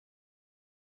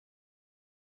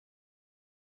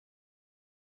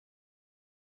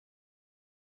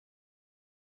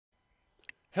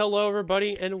Hello,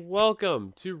 everybody, and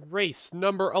welcome to race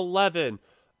number 11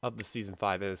 of the Season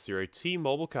 5 NNSCRA T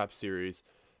Mobile Cup Series.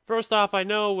 First off, I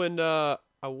know when, I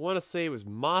want to say it was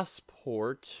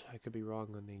Mossport, I could be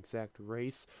wrong on the exact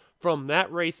race, from that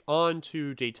race on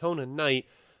to Daytona night,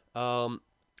 I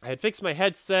had fixed my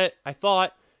headset, I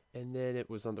thought, and then it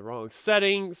was on the wrong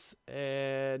settings,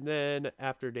 and then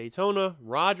after Daytona,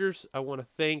 Rogers, I want to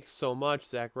thank so much,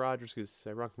 Zach Rogers, because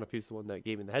ironically enough, he's the one that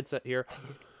gave me the headset here.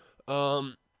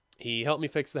 He helped me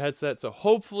fix the headset, so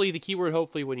hopefully, the keyword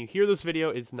hopefully, when you hear this video,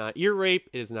 it's not ear rape,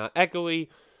 it is not echoey,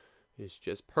 it's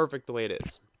just perfect the way it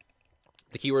is.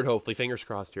 The keyword hopefully, fingers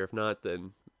crossed here, if not,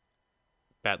 then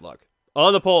bad luck.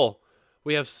 On the pole,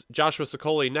 we have Joshua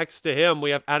Sicoli. Next to him,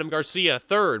 we have Adam Garcia,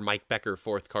 third, Mike Becker,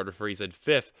 fourth, Carter Friesen,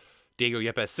 fifth, Diego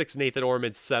Yepes, sixth, Nathan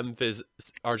Ormond, seventh is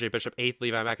RJ Bishop, eighth,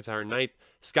 Levi McIntyre, ninth,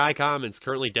 Sky Commons,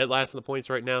 currently dead last in the points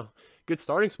right now. Good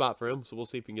starting spot for him, so we'll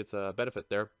see if he gets a benefit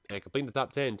there. And completing the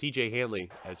top 10, TJ Hanley,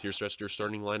 as here's your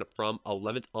starting lineup from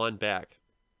 11th on back.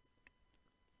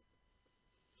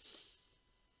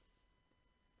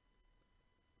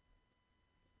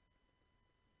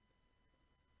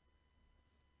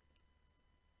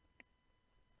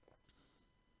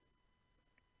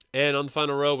 And on the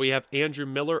final row, we have Andrew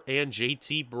Miller and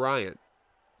JT Bryant.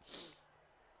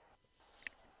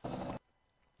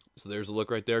 So there's a look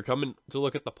right there. Coming to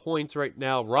look at the points right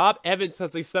now. Rob Evans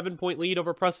has a 7-point lead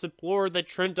over Preston Plord. Then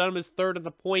Trent Dunham is third in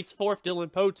the points. Fourth,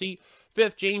 Dylan Pote.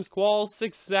 Fifth, James Qualls.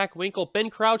 Sixth, Zach Winkle. Ben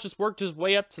Crouch has worked his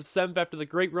way up to seventh after the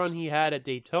great run he had at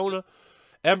Daytona.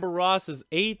 Ember Ross is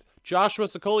eighth. Joshua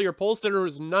Sicoli, your pole sitter,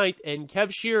 is ninth. And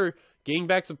Kev Shearer getting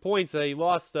back some points. He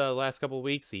lost last couple of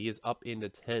weeks. He is up into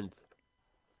 10th.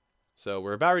 So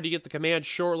we're about ready to get the command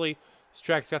shortly. This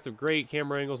track's got some great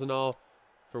camera angles and all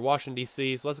for Washington,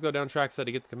 D.C. So let's go down trackside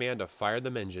to get the command to fire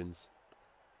them engines.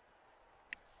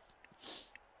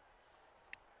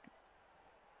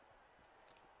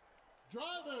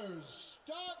 Drivers,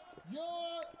 start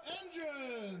your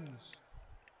engines!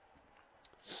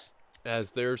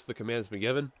 As there's the command's been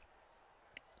given.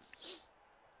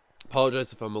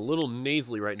 Apologize if I'm a little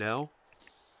nasally right now.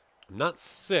 I'm not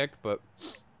sick, but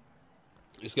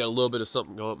just got a little bit of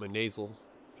something going on with my nasal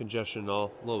congestion and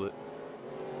all, a little bit.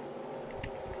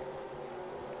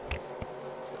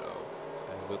 So,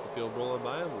 as with the field rolling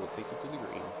by, we'll take you to the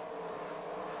green.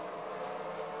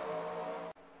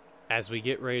 As we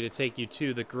get ready to take you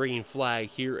to the green flag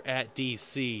here at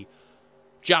DC,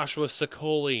 Joshua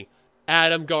Sicoli,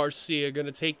 Adam Garcia going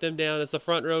to take them down as the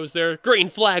front row is there. Green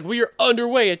flag, we are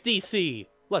underway at DC.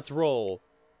 Let's roll.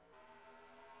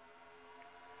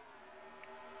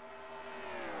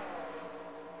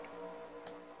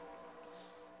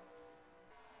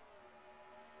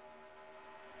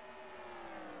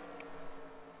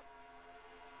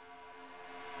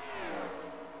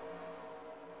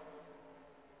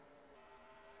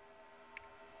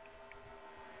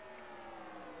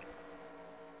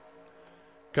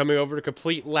 Coming over to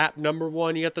complete lap number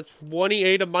 1, you got the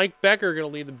 28 of Mike Becker going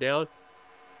to lead them down.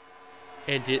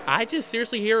 And did I just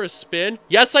seriously hear a spin?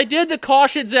 Yes, I did. The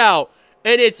caution's out.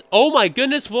 And it's, oh my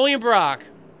goodness, William Brock.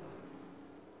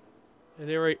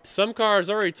 And some cars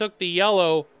already took the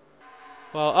yellow,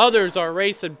 while others are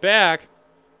racing back.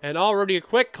 And already a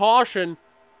quick caution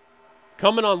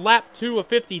coming on lap 2 of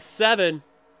 57.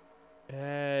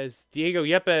 As Diego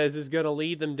Yepes is going to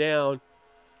lead them down.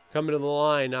 Coming to the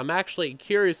line. I'm actually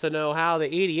curious to know how the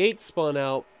 88 spun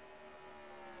out.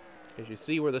 As you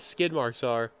see where the skid marks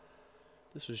are.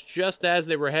 This was just as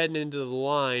they were heading into the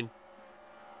line.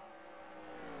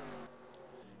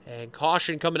 And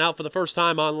caution coming out for the first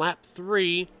time on lap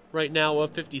 3 right now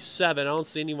of 57. I don't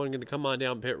see anyone going to come on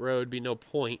down pit road. Be no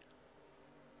point.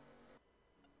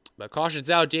 But caution's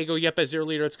out. Diego Yepes, your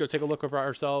leader. Let's go take a look over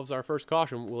ourselves. Our first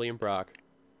caution, William Brock.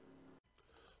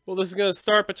 Well, this is going to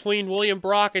start between William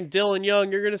Brock and Dylan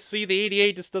Young. You're going to see the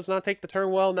 88 just does not take the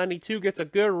turn well. 92 gets a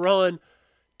good run.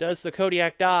 Does the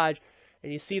Kodiak dodge.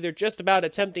 And you see they're just about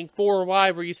attempting 4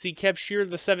 wide where you see Kev Shearer,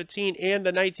 the 17, and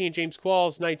the 19, James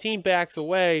Qualls. 19 backs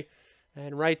away.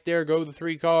 And right there go the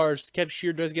 3 cars. Kev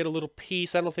Shearer does get a little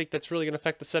piece. I don't think that's really going to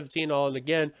affect the 17 all. And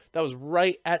again, that was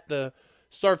right at the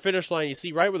start-finish line. You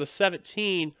see right where the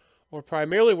 17... or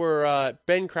primarily where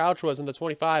Ben Crouch was in the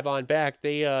 25 on back,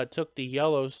 they took the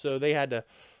yellow, so they had to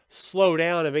slow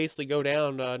down and basically go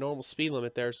down normal speed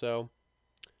limit there. So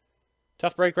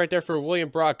tough break right there for William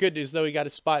Brock. Good news, though, he got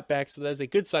his spot back, so that's a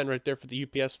good sign right there for the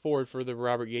UPS Ford for the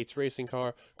Robert Yates racing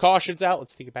car. Caution's out.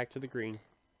 Let's take it back to the green.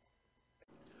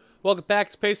 Welcome back.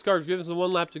 It's Pace Cars giving us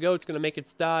 1 lap to go. It's going to make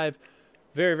its dive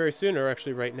very soon, or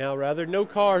actually right now, rather. No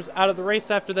cars out of the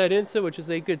race after that incident, which is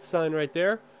a good sign right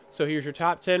there. So here's your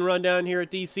top 10 rundown here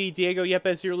at DC. Diego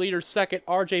Yepes, your leader. Second,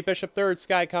 RJ Bishop. Third,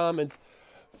 Sky Commons.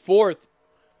 Fourth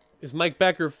is Mike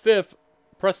Becker. Fifth,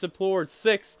 Preston Plord.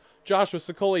 Sixth, Joshua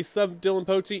Sicoli. Seventh, Dylan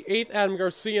Pote. Eighth, Adam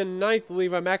Garcia. Ninth,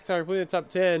 Levi McIntyre. Completing the top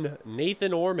 10,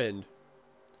 Nathan Ormond.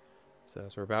 So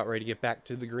as we're about ready to get back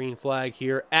to the green flag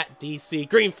here at DC.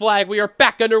 Green flag, we are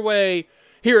back underway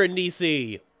here in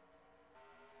DC.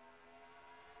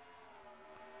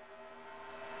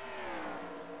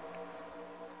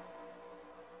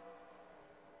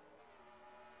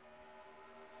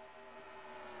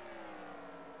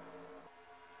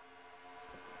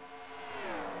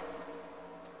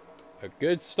 A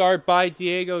good start by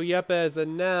Diego Yepes,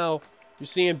 and now you're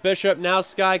seeing Bishop, now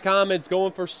Sky Commons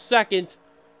going for second.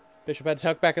 Bishop had to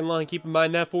tuck back in line. Keep in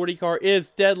mind that 40 car is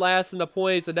dead last in the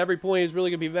points, and every point is really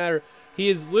going to be matter. He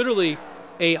is literally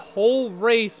a whole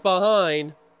race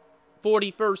behind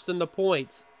 41st in the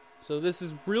points. So this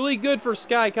is really good for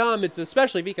Sky Commons,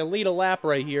 especially if he can lead a lap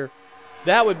right here.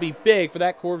 That would be big for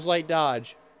that Corv's Light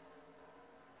Dodge.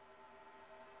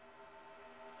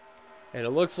 And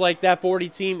it looks like that 40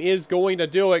 team is going to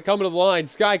do it. Coming to the line,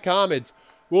 Sky Commons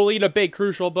will lead a big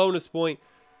crucial bonus point.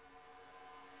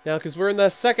 Now, because we're in the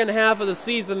second half of the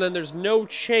season and there's no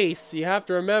chase, you have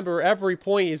to remember every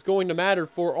point is going to matter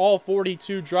for all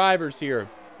 42 drivers here.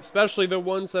 Especially the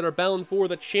ones that are bound for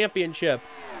the championship.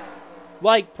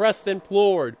 Like Preston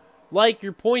Plord. Like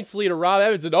your points leader, Rob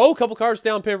Evans. And oh, a couple cars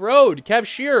down pit road. Kev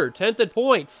Shearer, 10th in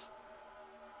points.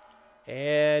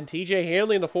 And TJ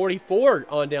Hanley in the 44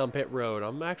 on down pit road.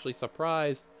 I'm actually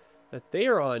surprised that they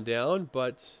are on down,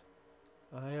 but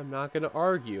I am not going to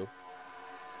argue.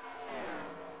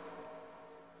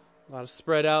 A lot of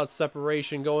spread out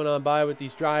separation going on by with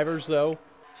these drivers, though.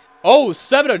 Oh,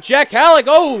 7 of Jack Halleck.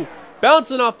 Oh,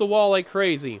 bouncing off the wall like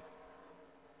crazy.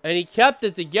 And he kept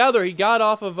it together. He got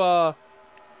off of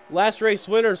last race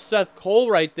winner Seth Cole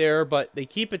right there, but they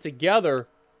keep it together.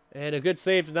 And a good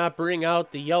save to not bring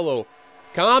out the yellow.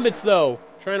 Comets, though,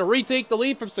 trying to retake the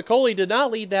lead from Sicoli. Did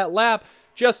not lead that lap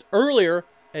just earlier.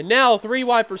 And now 3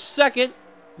 wide for second.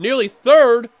 Nearly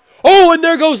third. Oh, and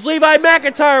there goes Levi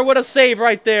McIntyre. What a save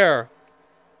right there.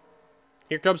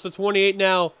 Here comes the 28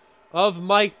 now of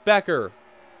Mike Becker.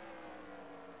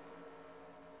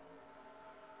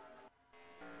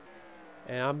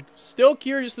 And I'm still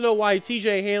curious to know why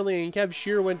TJ Hanley and Kev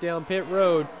Shearer went down pit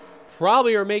road.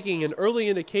 Probably are making an early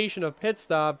indication of pit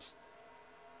stops.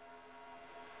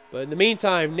 But in the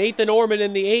meantime, Nathan Ormond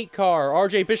in the 8 car.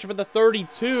 RJ Bishop in the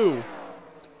 32.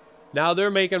 Now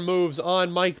they're making moves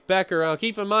on Mike Becker. Now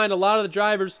keep in mind a lot of the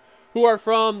drivers who are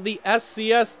from the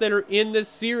SCS that are in this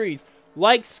series.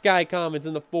 Like Sky Commons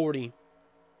in the 40.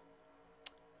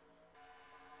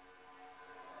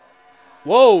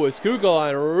 Whoa, his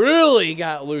Kugelheim really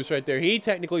got loose right there. He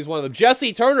technically is one of them.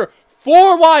 Jesse Turner,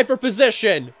 4 wide for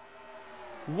position.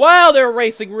 Wow, they're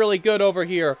racing really good over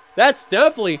here. That's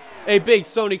definitely a big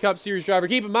Sony Cup Series driver.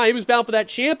 Keep in mind, he was bound for that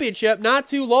championship not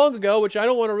too long ago, which I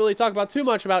don't want to really talk about too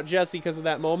much about Jesse because of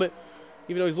that moment,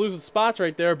 even though he's losing spots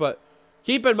right there. But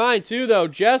keep in mind, too, though,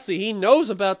 Jesse, he knows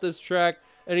about this track,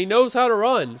 and he knows how to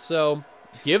run. So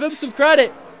give him some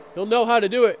credit. He'll know how to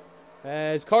do it.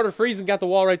 As Carter Friesen got the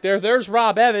wall right there. There's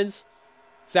Rob Evans.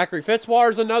 Zachary Fitzwater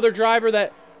is another driver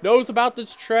that knows about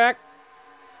this track.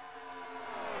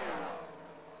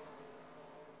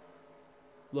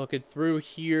 Looking through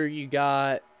here, you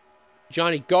got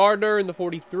Johnny Gardner in the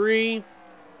 43.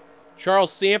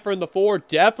 Charles Sanford in the 4.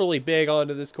 Definitely big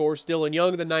onto this course. Dylan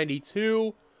Young in the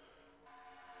 92.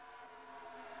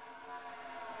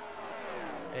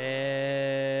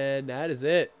 And that is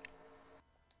it.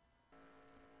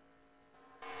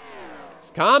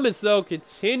 Commons, though,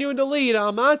 continuing to lead.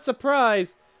 I'm not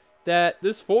surprised that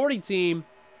this 40 team,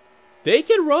 they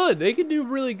can run. They can do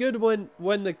really good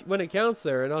when it counts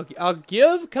there. And I'll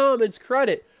give Commons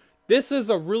credit. This is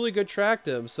a really good track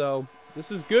to him. So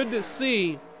this is good to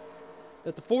see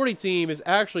that the 40 team is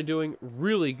actually doing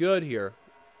really good here.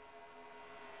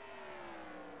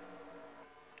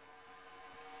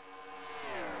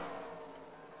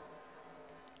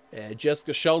 And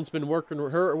Jessica Shelton's been working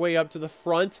her way up to the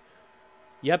front.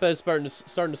 Yep, is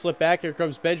starting to slip back. Here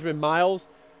comes Benjamin Miles.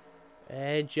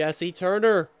 And Jesse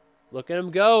Turner. Look at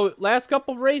him go. Last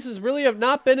couple races really have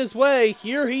not been his way.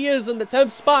 Here he is in the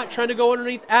 10th spot, trying to go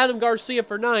underneath Adam Garcia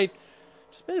for 9th.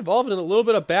 Just been involved in a little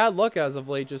bit of bad luck as of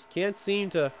late. Just can't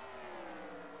seem to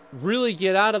really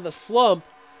get out of the slump.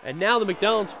 And now the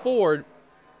McDonald's Ford,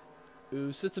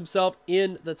 who sits himself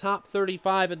in the top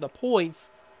 35 in the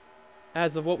points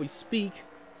as of what we speak,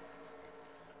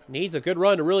 needs a good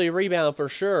run to really rebound for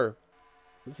sure.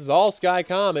 This is all Sky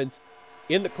Commons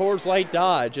in the Coors Light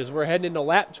Dodge as we're heading into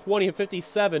lap 20 of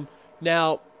 57.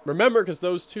 Now, remember, because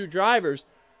those two drivers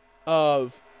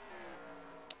of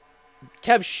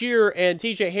Kev Shearer and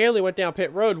TJ Hanley went down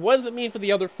pit road, what does it mean for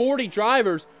the other 40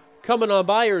 drivers coming on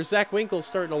by, or Zach Winkle's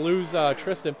starting to lose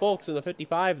Tristan Folks in the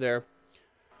 55 there?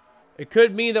 It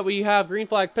could mean that we have green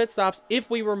flag pit stops if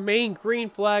we remain green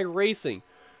flag racing.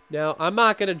 Now, I'm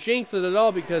not going to jinx it at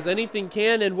all because anything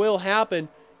can and will happen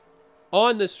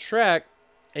on this track,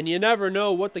 and you never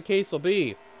know what the case will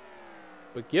be.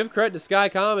 But give credit to Sky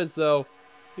Commons, though.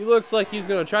 He looks like he's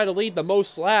going to try to lead the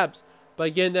most laps by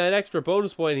getting that extra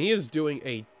bonus point. He is doing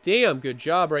a damn good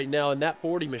job right now in that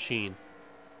 40 machine.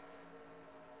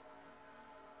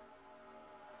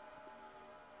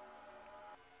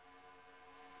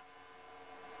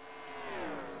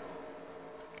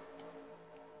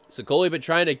 Sicoli been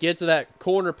trying to get to that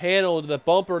corner panel, to the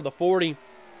bumper of the 40,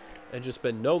 and just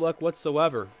been no luck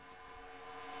whatsoever.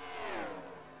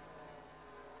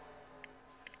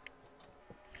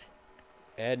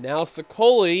 And now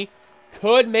Sicoli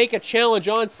could make a challenge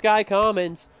on Sky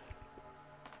Commons.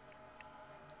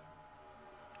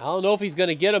 I don't know if he's going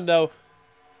to get him, though.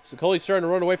 Sicoli's starting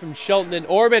to run away from Shelton and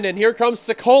Orban, and here comes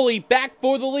Sicoli back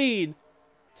for the lead.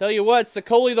 Tell you what,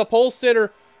 Sicoli the pole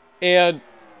sitter, and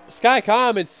Sky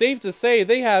Commons, safe to say,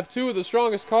 they have two of the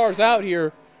strongest cars out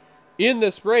here in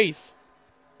this race.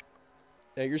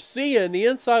 Now you're seeing the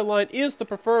inside line is the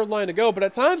preferred line to go, but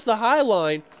at times the high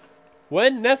line,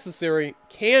 when necessary,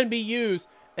 can be used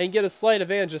and get a slight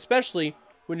advantage, especially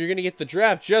when you're going to get the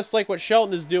draft, just like what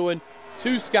Shelton is doing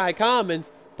to Sky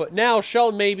Commons. But now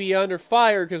Shelton may be under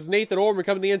fire because Nathan Orban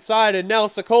coming to the inside, and now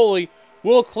Sicoli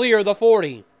will clear the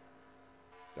 40.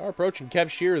 They're approaching Kev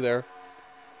Shearer there.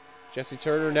 Jesse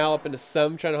Turner now up into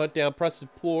 7, trying to hunt down Preston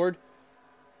Plord.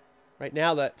 Right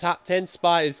now, that top 10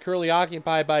 spot is currently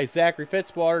occupied by Zachary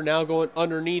Fitzwater, now going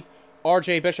underneath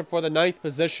RJ Bishop for the 9th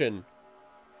position.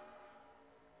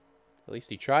 At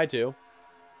least he tried to.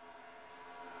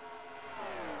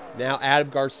 Now Adam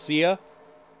Garcia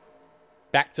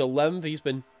back to 11th. He's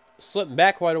been slipping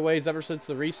back quite a ways ever since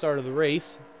the restart of the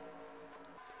race.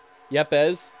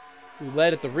 Yepes, who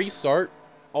led at the restart,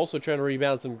 also trying to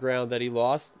rebound some ground that he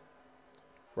lost.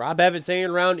 Rob Evans hanging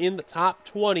around in the top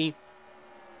 20.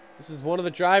 This is one of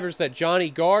the drivers that Johnny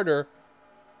Gardner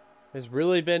has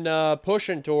really been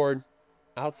pushing toward,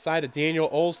 outside of Daniel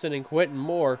Olson and Quentin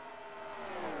Moore.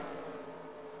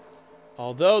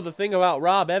 Although the thing about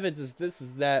Rob Evans is this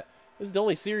is the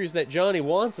only series that Johnny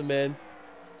wants him in.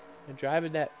 And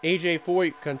driving that AJ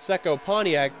Foyt Conseco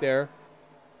Pontiac there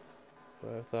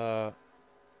with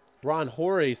Ron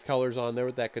Horace's colors on there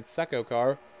with that Conseco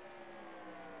car.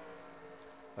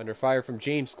 Under fire from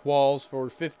James Qualls for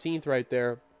 15th right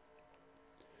there.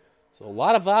 So a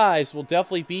lot of eyes will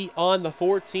definitely be on the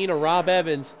 14 of Rob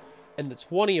Evans and the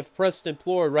 20 of Preston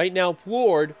Plord. Right now,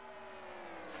 Plord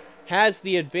has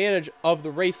the advantage of the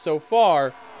race so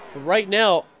far. But right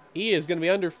now, he is going to be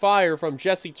under fire from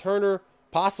Jesse Turner,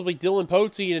 possibly Dylan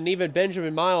Poteet, and even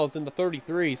Benjamin Miles in the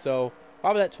 33. So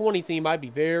probably that 20 team might be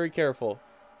very careful.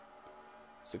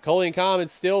 Sicoli and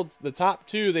Commons still the top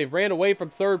 2. They've ran away from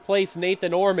 3rd place,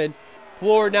 Nathan Orman.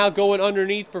 Plord now going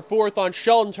underneath for 4th on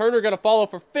Shelton. Turner going to follow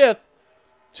for 5th.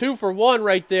 2 for 1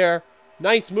 right there.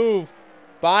 Nice move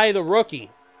by the rookie.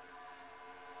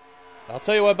 I'll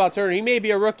tell you what about Turner. He may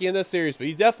be a rookie in this series, but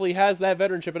he definitely has that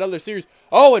veteranship in other series.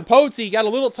 Oh, and Poteet got a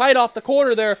little tight off the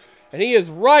corner there, and he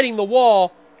is riding the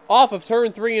wall off of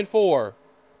turn 3 and 4.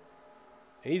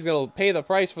 He's going to pay the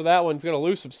price for that one. He's going to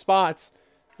lose some spots.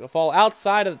 Going to fall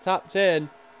outside of the top 10,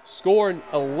 scoring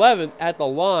 11th at the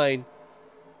line.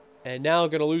 And now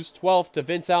going to lose 12th to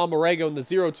Vince Almarego in the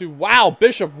 0-2. Wow,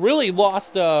 Bishop really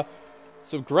lost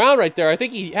some ground right there. I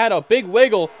think he had a big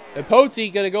wiggle, and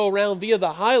Poteet going to go around via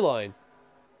the high line.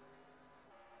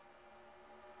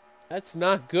 That's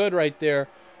not good right there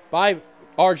by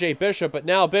RJ Bishop, but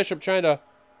now Bishop trying to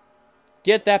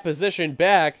get that position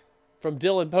back from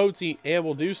Dylan Poteet, and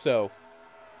will do so.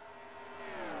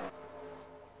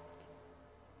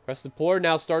 Preston Plord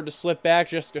now starting to slip back.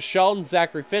 Jessica Shelton,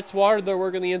 Zachary Fitzwater, they're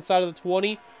working the inside of the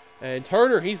 20. And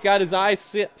Turner, he's got his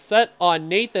eyes set on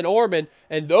Nathan Orman,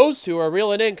 and those two are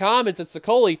reeling in. Commons at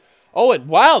Sicoli. Oh, and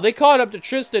wow, they caught up to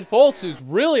Tristan Foltz, who's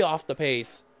really off the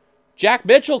pace. Jack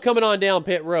Mitchell coming on down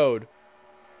pit road.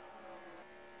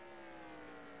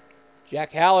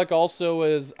 Jack Halleck also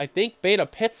is, I think, made a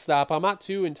pit stop. I'm not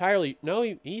too entirely... No,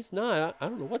 he's not. I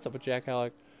don't know what's up with Jack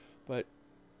Halleck. But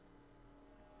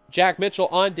Jack Mitchell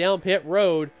on down pit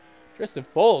road. Tristan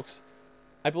Foltz,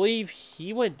 I believe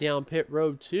he went down pit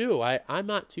road too. I'm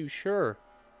not too sure.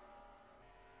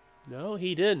 No,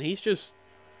 he didn't. He's just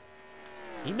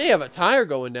He may have a tire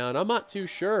going down. I'm not too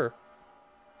sure.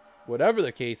 Whatever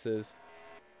the case is.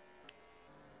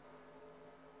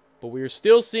 But we are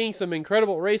still seeing some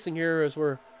incredible racing here as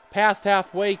we're past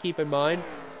halfway, keep in mind.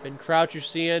 And Crouch, you're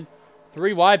seeing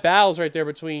 3 wide battles right there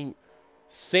between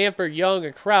Sanford, Young,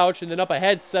 and Crouch. And then up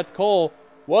ahead, Seth Cole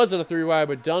was in a 3 wide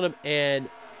with Dunham and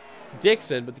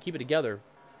Dixon, but to keep it together.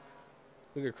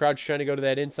 Look at Crouch trying to go to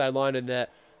that inside line and the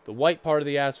white part of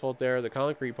the asphalt there, the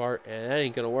concrete part, and that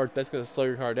ain't going to work. That's going to slow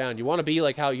your car down. You want to be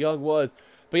like how Young was,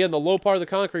 but yeah, in the low part of the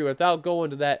concrete without going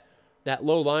to that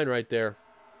low line right there.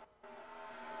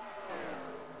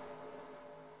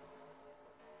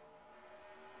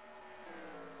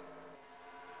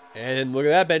 And look at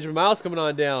that, Benjamin Miles coming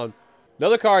on down.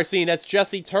 Another car scene, that's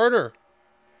Jesse Turner.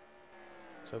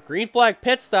 So green flag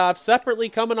pit stop, separately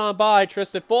coming on by.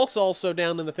 Tristan Folks also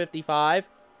down in the 55.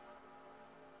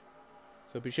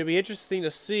 So it should be interesting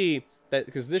to see that,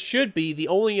 because this should be the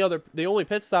only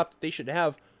pit stop that they should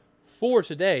have for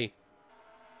today.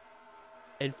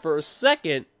 And for a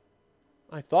second,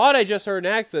 I thought I just heard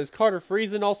an accident. Carter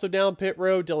Friesen also down pit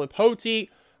road. Dylan Poteet,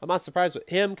 I'm not surprised with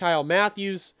him. Kyle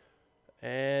Matthews.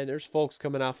 And there's folks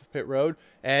coming off of pit road.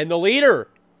 And the leader,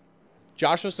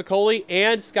 Joshua Sicoli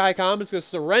and Skycom is going to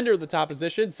surrender the top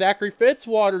position. Zachary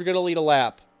Fitzwater going to lead a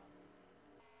lap.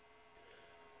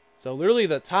 So literally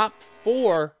the top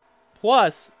 4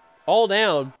 plus all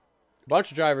down. A bunch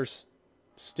of drivers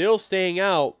still staying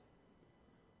out.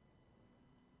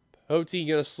 Poteet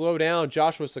going to slow down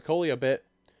Joshua Sicoli a bit.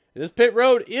 And this pit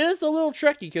road is a little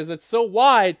tricky because it's so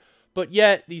wide, but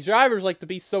yet these drivers like to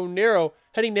be so narrow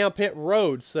heading down pit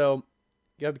road. So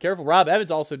you got to be careful. Rob Evans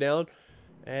also down.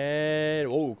 And,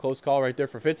 oh, close call right there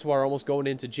for Fitzwater, almost going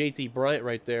into JT Bryant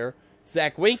right there.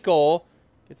 Zach Winkle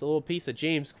gets a little piece of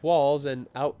James Qualls, and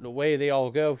out and away they all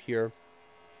go here.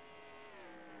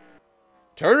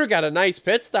 Turner got a nice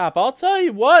pit stop. I'll tell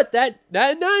you what, that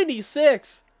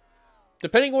 96,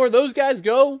 depending on where those guys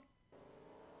go.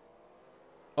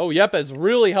 Oh, yep, has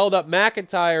really held up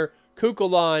McIntyre,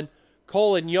 Kukulon,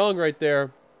 Cole, and Young right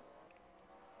there.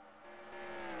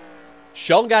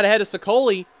 Sheldon got ahead of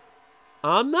Sicoli.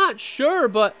 I'm not sure,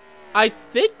 but I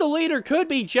think the leader could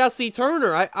be Jesse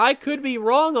Turner. I could be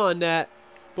wrong on that,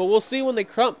 but we'll see when they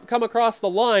come across the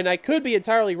line. I could be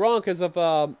entirely wrong because of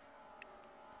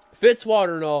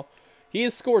Fitzwater and all. He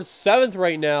has scored 7th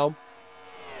right now.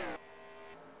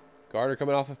 Gardner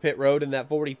coming off of pit road in that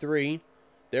 43.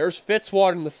 There's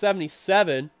Fitzwater in the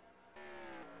 77.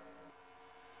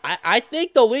 I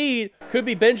think the lead could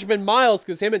be Benjamin Miles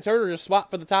because him and Turner just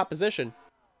swapped for the top position.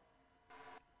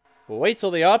 We'll wait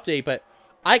till they update, but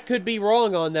I could be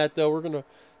wrong on that, though. We're going to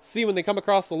see when they come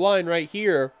across the line right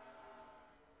here.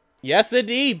 Yes,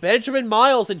 indeed. Benjamin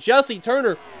Miles and Jesse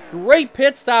Turner. Great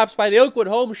pit stops by the Oakwood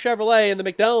Home Chevrolet and the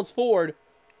McDonald's Ford.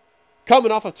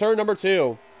 Coming off of turn number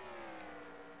 2.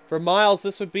 For Miles,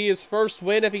 this would be his first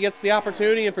win if he gets the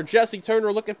opportunity. And for Jesse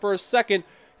Turner, looking for a second.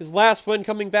 His last win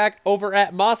coming back over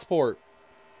at Mosport.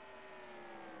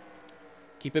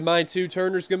 Keep in mind, too,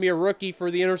 Turner's going to be a rookie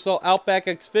for the Intersol Outback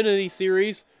Xfinity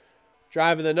Series.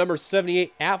 Driving the number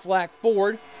 78 Aflac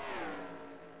Ford.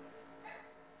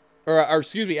 Or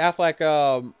excuse me, Aflac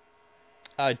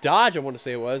Dodge, I want to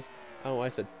say it was. I don't know why I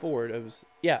said Ford. It was,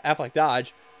 yeah, Aflac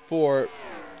Dodge for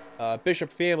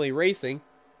Bishop Family Racing.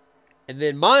 And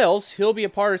then Miles, he'll be a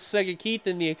part of Second Keith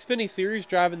in the Xfinity Series,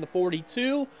 driving the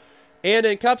 42. And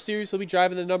in Cup Series, he'll be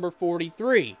driving the number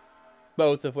 43.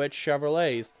 Both of which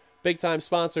Chevrolets. Big-time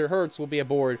sponsor Hertz will be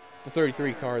aboard the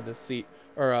 33 car this seat,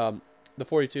 or the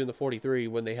 42 and the 43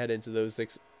 when they head into those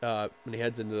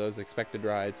expected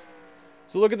rides.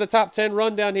 So look at the top 10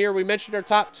 rundown here. We mentioned our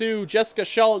top 2. Jessica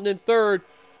Shelton in 3rd.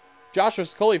 Joshua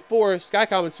Sicoli 4th.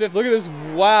 Skycom in 5th. Look at this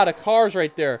wad of cars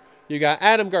right there. You got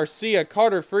Adam Garcia,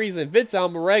 Carter Friesen, Vince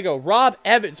Almarego, Rob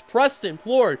Evans, Preston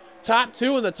Plord. Top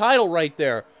 2 in the title right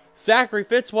there. Zachary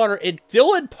Fitzwater and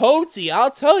Dylan Poteet.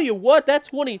 I'll tell you what, that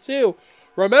 22.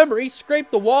 Remember, he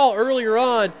scraped the wall earlier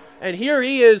on, and here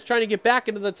he is trying to get back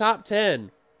into the top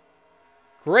 10.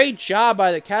 Great job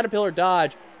by the Caterpillar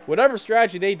Dodge. Whatever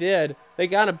strategy they did, they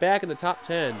got him back in the top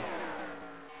 10.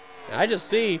 I just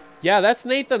see, yeah, that's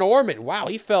Nathan Orman. Wow,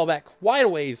 he fell back quite a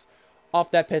ways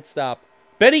off that pit stop.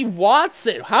 Benny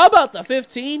Watson, how about the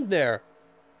 15 there?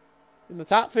 In the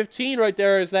top 15 right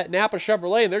there is that Napa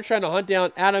Chevrolet, and they're trying to hunt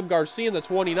down Adam Garcia in the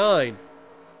 29.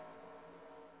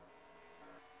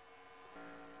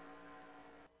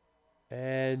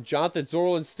 And Jonathan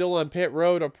Zorlin's still on pit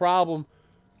road, a problem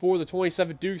for the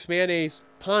 27 Dukes Mayonnaise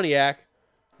Pontiac.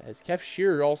 As Kev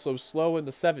Shearer also slow in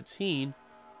the 17.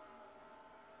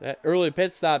 That early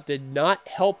pit stop did not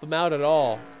help him out at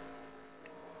all.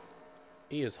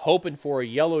 He is hoping for a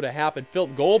yellow to happen.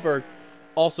 Philip Goldberg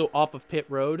also off of pit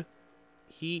road.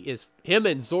 Him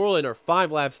and Zorlin are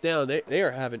 5 laps down. They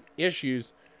are having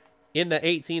issues in the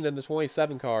 18 and the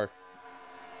 27 car.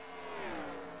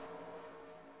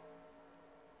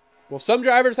 Well, some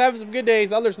drivers have some good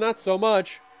days, others not so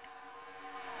much.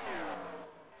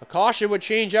 A caution would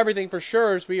change everything for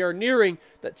sure, as we are nearing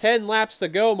the 10 laps to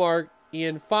go mark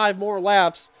in 5 more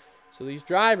laps. So these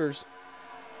drivers,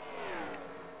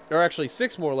 or actually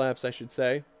 6 more laps, I should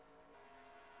say.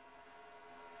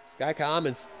 Sky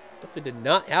Commons definitely did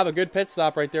not have a good pit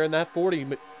stop right there in that 40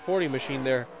 machine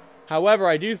there. However,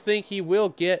 I do think he will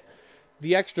get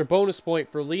the extra bonus point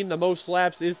for leading the most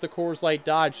laps is the Coors Light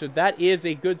Dodge. So that is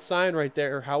a good sign right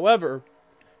there. However,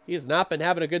 he has not been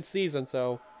having a good season,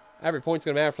 so every point's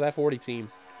going to matter for that 40 team.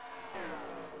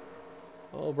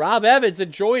 Oh, Rob Evans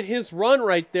enjoying his run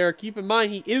right there. Keep in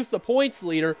mind, he is the points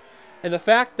leader. And the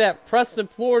fact that Preston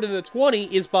Plord in the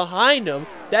 20 is behind him,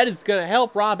 that is going to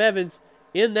help Rob Evans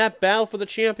in that battle for the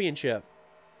championship.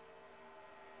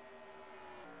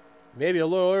 Maybe a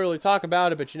little early to talk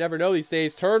about it, but you never know these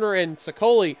days. Turner and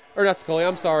Sicoli, or not Sicoli,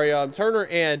 I'm sorry. Turner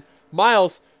and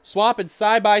Miles swapping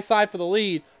side by side for the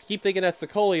lead. I keep thinking that's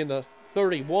Sicoli in the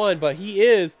 31, but he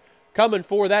is coming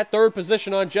for that 3rd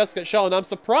position on Jessica Shelton. I'm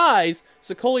surprised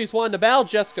Sicoli's wanting to battle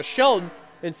Jessica Shelton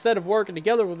instead of working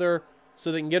together with her so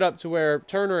they can get up to where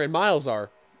Turner and Miles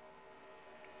are.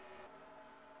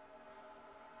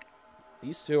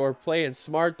 These two are playing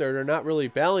smart there. They're not really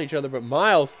battling each other, but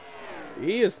Miles,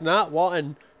 he is not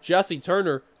wanting Jesse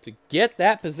Turner to get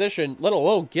that position, let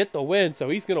alone get the win. So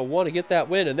he's going to want to get that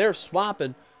win, and they're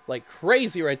swapping like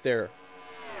crazy right there.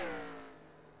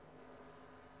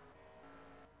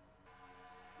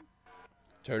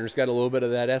 Turner's got a little bit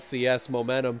of that SCS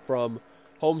momentum from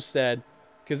Homestead,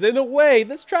 because in a way,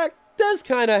 this track does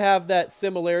kind of have that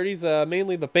similarities,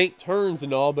 mainly the bank turns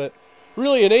and all, but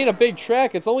really it ain't a big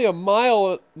track. It's only a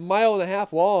mile and a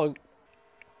half long,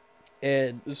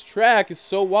 and this track is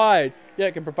so wide, yeah,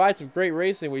 it can provide some great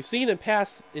racing. We've seen in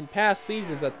past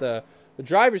seasons that the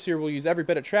drivers here will use every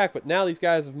bit of track, but now these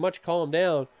guys have much calmed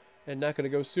down and not going to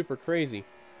go super crazy.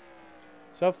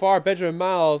 So far, Benjamin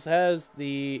Miles has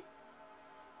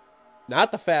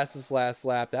not the fastest last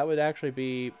lap. That would actually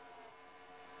be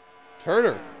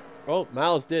Turner. Oh,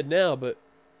 Miles did now, but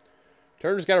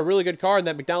Turner's got a really good car in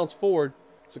that McDonald's Ford.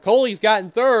 Sicoli's got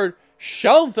in 3rd.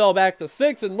 Shelton fell back to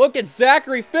 6th. And look at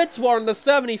Zachary Fitzwater in the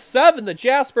 77, the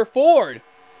Jasper Ford.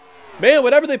 Man,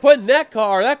 whatever they put in that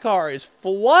car is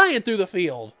flying through the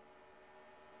field.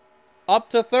 Up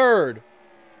to 3rd.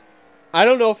 I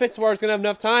don't know if Fitzwater's going to have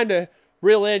enough time to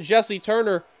reel in Jesse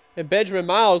Turner and Benjamin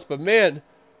Miles, but man,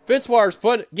 Fitzwater's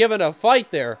giving a fight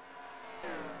there.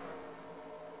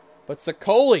 But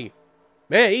Sicoli,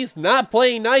 man, he's not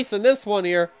playing nice in this one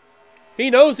here. He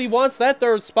knows he wants that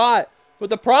 3rd spot. But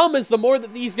the problem is the more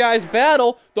that these guys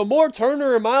battle, the more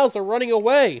Turner and Miles are running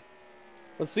away.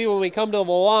 Let's see when we come to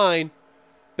the line.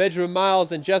 Benjamin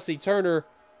Miles and Jesse Turner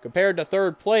compared to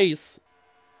 3rd place.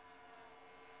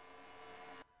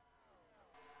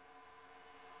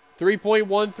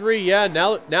 3.13, yeah,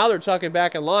 now they're tucking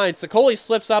back in line. Sicoli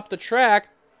slips up the track.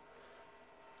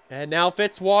 And now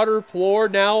Fitzwater,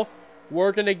 Plord now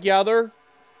working together.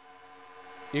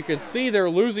 You can see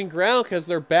they're losing ground because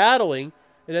they're battling,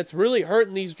 and it's really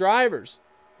hurting these drivers.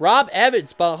 Rob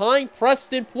Evans behind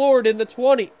Preston Plord in the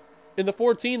 20. In the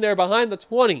 14 there behind the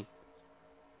 20.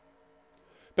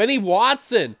 Benny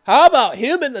Watson, how about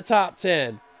him in the top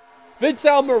 10? Vince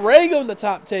Almarego in the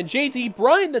top 10. JT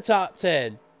Bryant in the top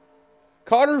 10.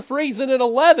 Carter Friesen in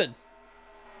 11th.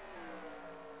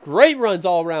 Great runs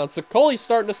all around. Sicoli's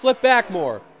starting to slip back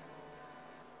more.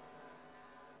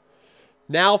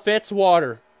 Now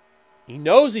Fitzwater. He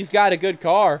knows he's got a good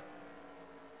car.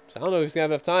 So I don't know if he's going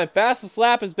to have enough time. Fastest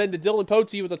lap has been to Dylan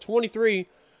Pote with a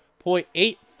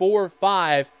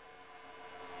 23.845.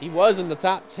 He was in the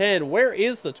top 10. Where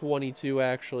is the 22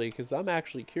 actually? Because I'm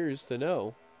actually curious to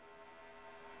know.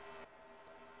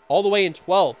 All the way in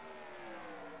 12th.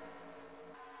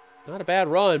 Not a bad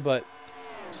run, but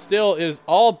still it is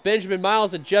all Benjamin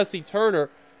Miles and Jesse Turner.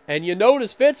 And you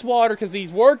notice Fitzwater, because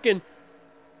he's working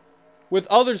with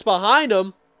others behind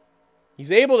him,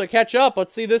 he's able to catch up.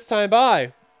 Let's see this time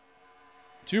by.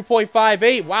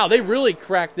 2.58. Wow, they really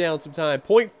cracked down some time.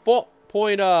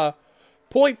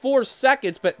 0.4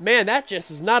 seconds, but man, that just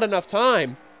is not enough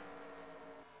time.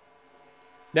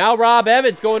 Now Rob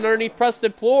Evans going underneath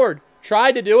Preston Plord.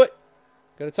 Tried to do it.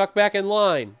 Gonna tuck back in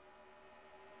line.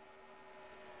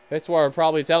 That's why we're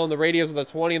probably telling the radios of the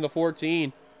 20 and the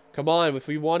 14. Come on, if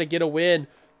we want to get a win,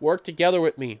 work together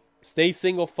with me. Stay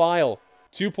single file.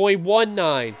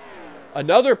 2.19.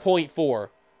 Another 0.4.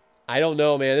 I don't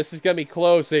know, man. This is going to be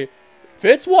close.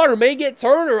 Fitzwater may get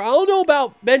Turner. I don't know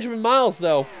about Benjamin Miles,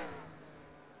 though.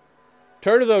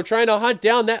 Turner, though, trying to hunt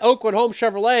down that Oakwood Home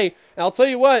Chevrolet. And I'll tell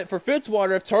you what, for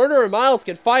Fitzwater, if Turner and Miles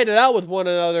can fight it out with one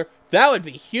another, that would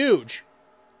be huge.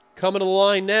 Coming to the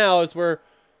line now as we're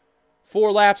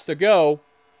 4 laps to go.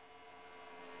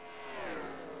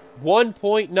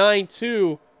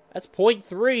 1.92. That's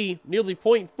 0.3, nearly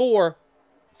 0.4.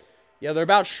 Yeah, they're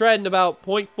about shredding about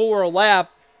 0.4 a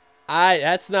lap.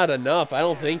 That's not enough. I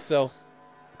don't think so.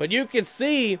 But you can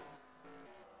see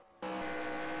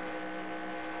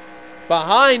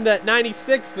behind that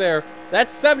 96 there, that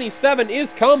 77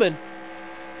 is coming.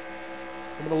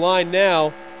 Coming to the line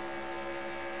now.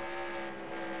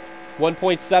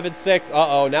 1.76.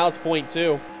 Uh-oh, now it's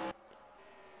 0.2.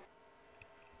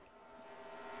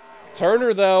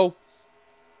 Turner, though,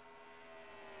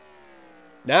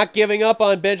 not giving up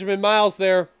on Benjamin Miles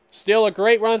there. Still a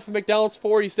great run from McDonald's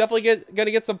Ford. He's definitely going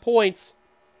to get some points.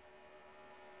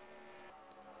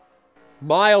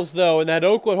 Miles, though, in that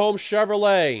Oakwood Home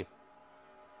Chevrolet.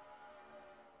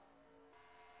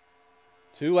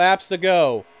 2 laps to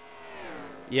go.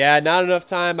 Yeah, not enough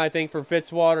time, I think, for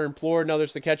Fitzwater and Plord and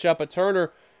others to catch up. But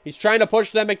Turner, he's trying to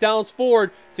push that McDonald's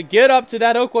Ford to get up to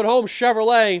that Oakwood Home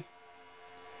Chevrolet.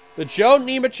 The Joe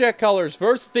Nemechek colors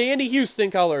versus the Andy Houston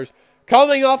colors.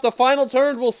 Coming off the final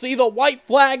turn, we'll see the white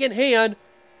flag in hand.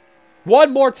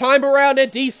 One more time around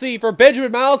at DC for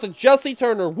Benjamin Miles and Jesse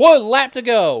Turner. 1 lap to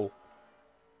go.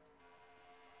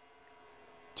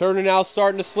 Turner now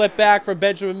starting to slip back from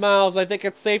Benjamin Miles. I think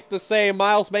it's safe to say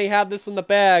Miles may have this in the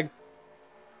bag.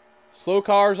 Slow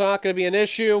cars are not going to be an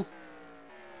issue.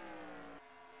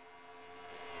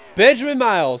 Benjamin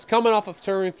Miles coming off of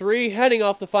turn 3, heading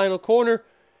off the final corner.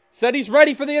 Said he's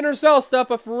ready for the intercell stuff,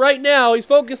 but for right now, he's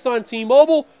focused on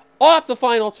T-Mobile. Off the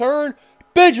final turn,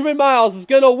 Benjamin Miles is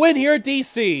going to win here at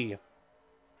DC.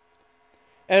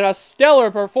 And a stellar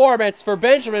performance for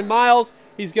Benjamin Miles.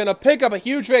 He's going to pick up a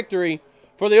huge victory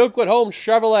for the Oakwood Home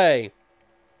Chevrolet.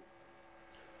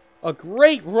 A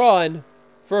great run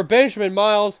for Benjamin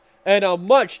Miles and a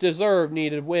much-deserved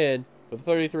needed win for the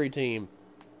 33 team.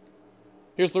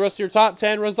 Here's the rest of your top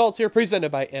 10 results here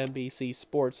presented by NBC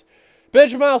Sports.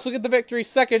 Benjamin Miles will get the victory.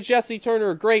 Second, Jesse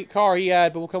Turner. A great car he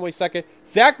had, but will come away second.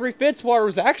 Zachary Fitzwater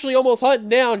was actually almost hunting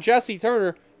down Jesse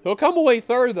Turner. He'll come away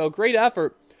third, though. Great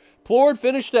effort. Plord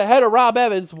finished ahead of Rob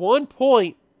Evans. 1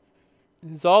 point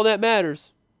is all that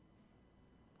matters.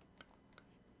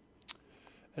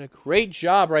 And a great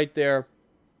job right there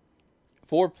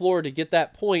for Plord to get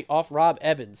that point off Rob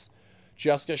Evans.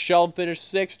 Jessica Sheldon finished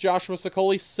 6th. Joshua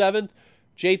Sicoli 7th.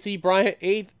 JT Bryant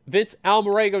 8th, Vince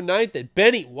Almarego 9th, and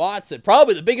Benny Watson,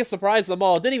 probably the biggest surprise of them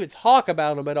all. Didn't even talk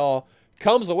about him at all.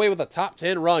 Comes away with a top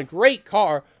 10 run. Great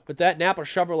car with that Napa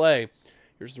Chevrolet.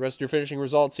 Here's the rest of your finishing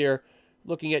results here.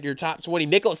 Looking at your top 20,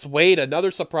 Nicholas Wade, another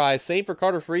surprise. Same for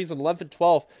Carter Friesen, 11th and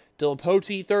 12th. Dylan Pote,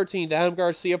 13th. Adam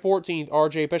Garcia, 14th.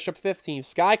 RJ Bishop, 15th.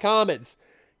 Sky Commons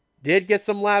did get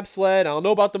some lap sled. I don't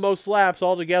know about the most laps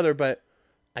altogether, but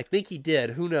I think he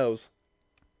did. Who knows?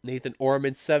 Nathan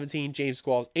Orman, 17th. James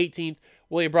Squalls, 18th.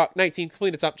 William Brock, 19th.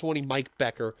 Completing the top 20, Mike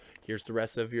Becker. Here's the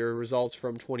rest of your results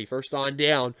from 21st on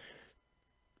down.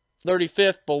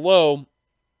 35th below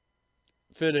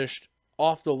finished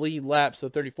off the lead lap, so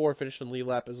 34 finished in the lead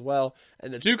lap as well.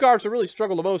 And the 2 cars that really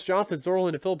struggled the most, Jonathan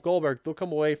Zorlin and Philip Goldberg, they'll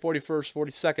come away 41st,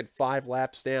 42nd, 5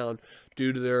 laps down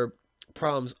due to their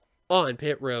problems on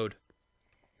pit road.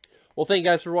 Well, thank you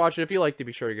guys for watching. If you liked it,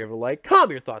 be sure to give it a like.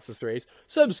 Comment your thoughts this race.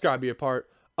 Subscribe, be a part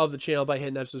of the channel by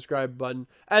hitting that subscribe button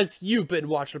as you've been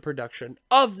watching a production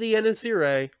of the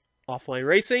NNSCRA Offline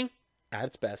Racing at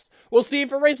its best. We'll see you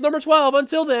for race number 12.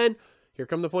 Until then, here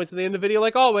come the points at the end of the video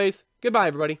like always. Goodbye,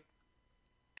 everybody.